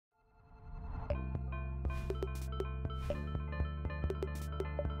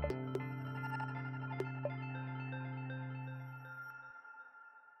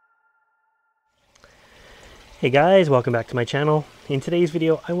Hey guys, welcome back to my channel. In today's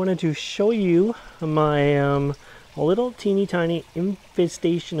video I wanted to show you my a little teeny tiny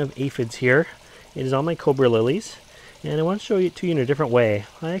infestation of aphids here. It is on my cobra lilies and I want to show it to you in a different way.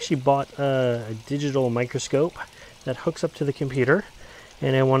 I actually bought a digital microscope that hooks up to the computer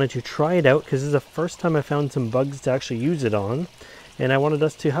and I wanted to try it out because this is the first time I found some bugs to actually use it on, and I wanted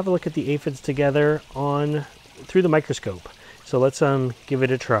us to have a look at the aphids together through the microscope. So let's give it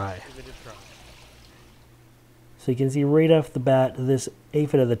a try. So you can see right off the bat, this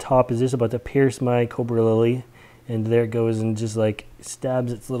aphid at the top is just about to pierce my cobra lily, and there it goes and just like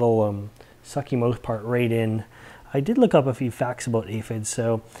stabs its little sucky mouth part right in. I did look up a few facts about aphids,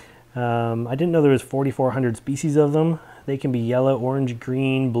 so I didn't know there was 4,400 species of them. They can be yellow, orange,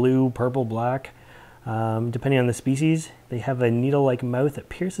 green, blue, purple, black, depending on the species. They have a needle-like mouth that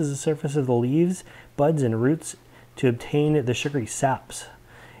pierces the surface of the leaves, buds, and roots to obtain the sugary saps.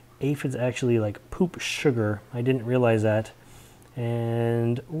 Aphids actually like poop sugar. I didn't realize that.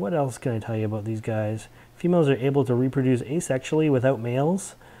 And what else can I tell you about these guys? Females are able to reproduce asexually without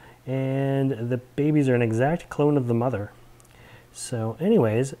males, and the babies are an exact clone of the mother. So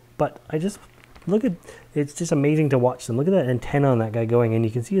anyways, but I just look at, it's just amazing to watch them. Look at that antenna on that guy going, and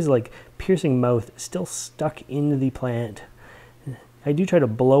you can see his like piercing mouth still stuck into the plant. I do try to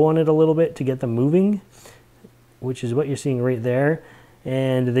blow on it a little bit to get them moving, which is what you're seeing right there.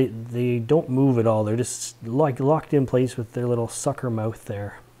 And they don't move at all. They're just like locked in place with their little sucker mouth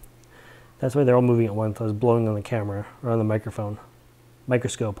there. That's why they're all moving at once. I was blowing on the camera or on the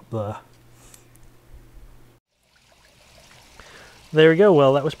microscope. Blah. There we go.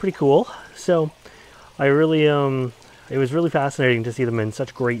 Well, that was pretty cool. So I really it was really fascinating to see them in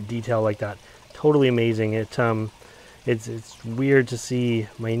such great detail like that. Totally amazing. It's weird to see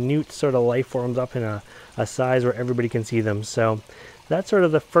minute sort of life forms up in a size where everybody can see them. So that's sort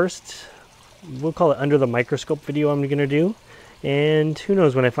of the first, we'll call it under the microscope video I'm going to do. And who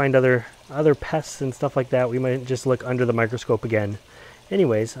knows, when I find other pests and stuff like that, we might just look under the microscope again.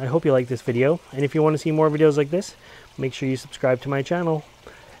 Anyways, I hope you like this video. And if you want to see more videos like this, make sure you subscribe to my channel.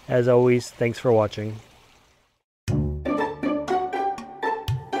 As always, thanks for watching.